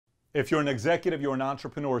If you're an executive, you're an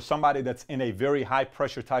entrepreneur, somebody that's in a very high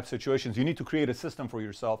pressure type situations, you need to create a system for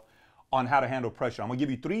yourself on how to handle pressure. I'm gonna give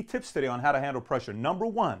you 3 tips today on how to handle pressure. Number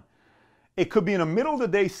 1, it could be in the middle of the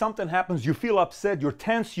day, something happens, you feel upset, you're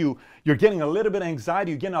tense, you're getting a little bit of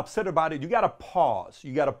anxiety, you're getting upset about it. You gotta pause.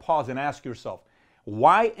 You gotta pause and ask yourself,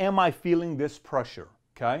 why am I feeling this pressure,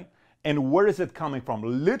 okay? And where is it coming from?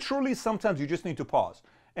 Literally, sometimes you just need to pause.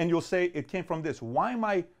 And you'll say, it came from this. Why am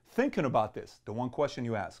I thinking about this? The one question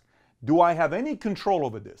you ask. Do I have any control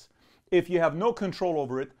over this? If you have no control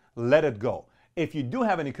over it, let it go. If you do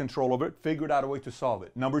have any control over it, figure out a way to solve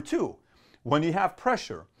it. Number 2, when you have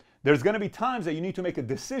pressure, there's going to be times that you need to make a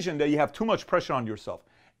decision that you have too much pressure on yourself.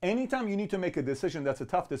 Anytime you need to make a decision that's a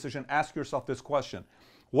tough decision, ask yourself this question.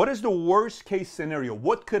 What is the worst case scenario?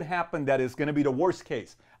 What could happen that is going to be the worst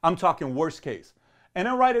case? I'm talking worst case. And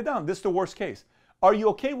then write it down. This is the worst case. Are you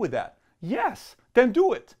okay with that? Yes. Then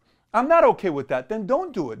do it. I'm not okay with that. Then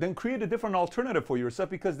don't do it. Then create a different alternative for yourself,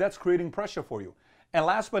 because that's creating pressure for you. And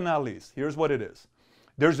last but not least, here's what it is.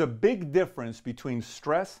 There's a big difference between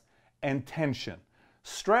stress and tension.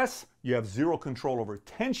 Stress, you have zero control over.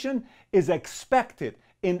 Tension is expected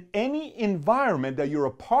in any environment that you're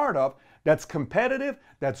a part of that's competitive,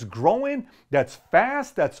 that's growing, that's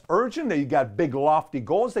fast, that's urgent, that you got big lofty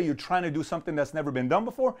goals, that you're trying to do something that's never been done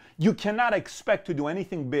before. You cannot expect to do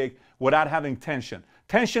anything big without having tension.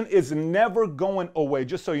 Tension is never going away,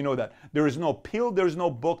 just so you know that. There is no pill, there's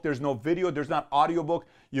no book, there's no video, there's not audiobook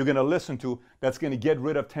you're going to listen to that's going to get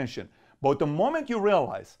rid of tension. But the moment you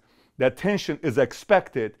realize that tension is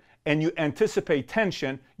expected and you anticipate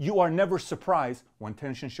tension, you are never surprised when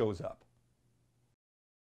tension shows up.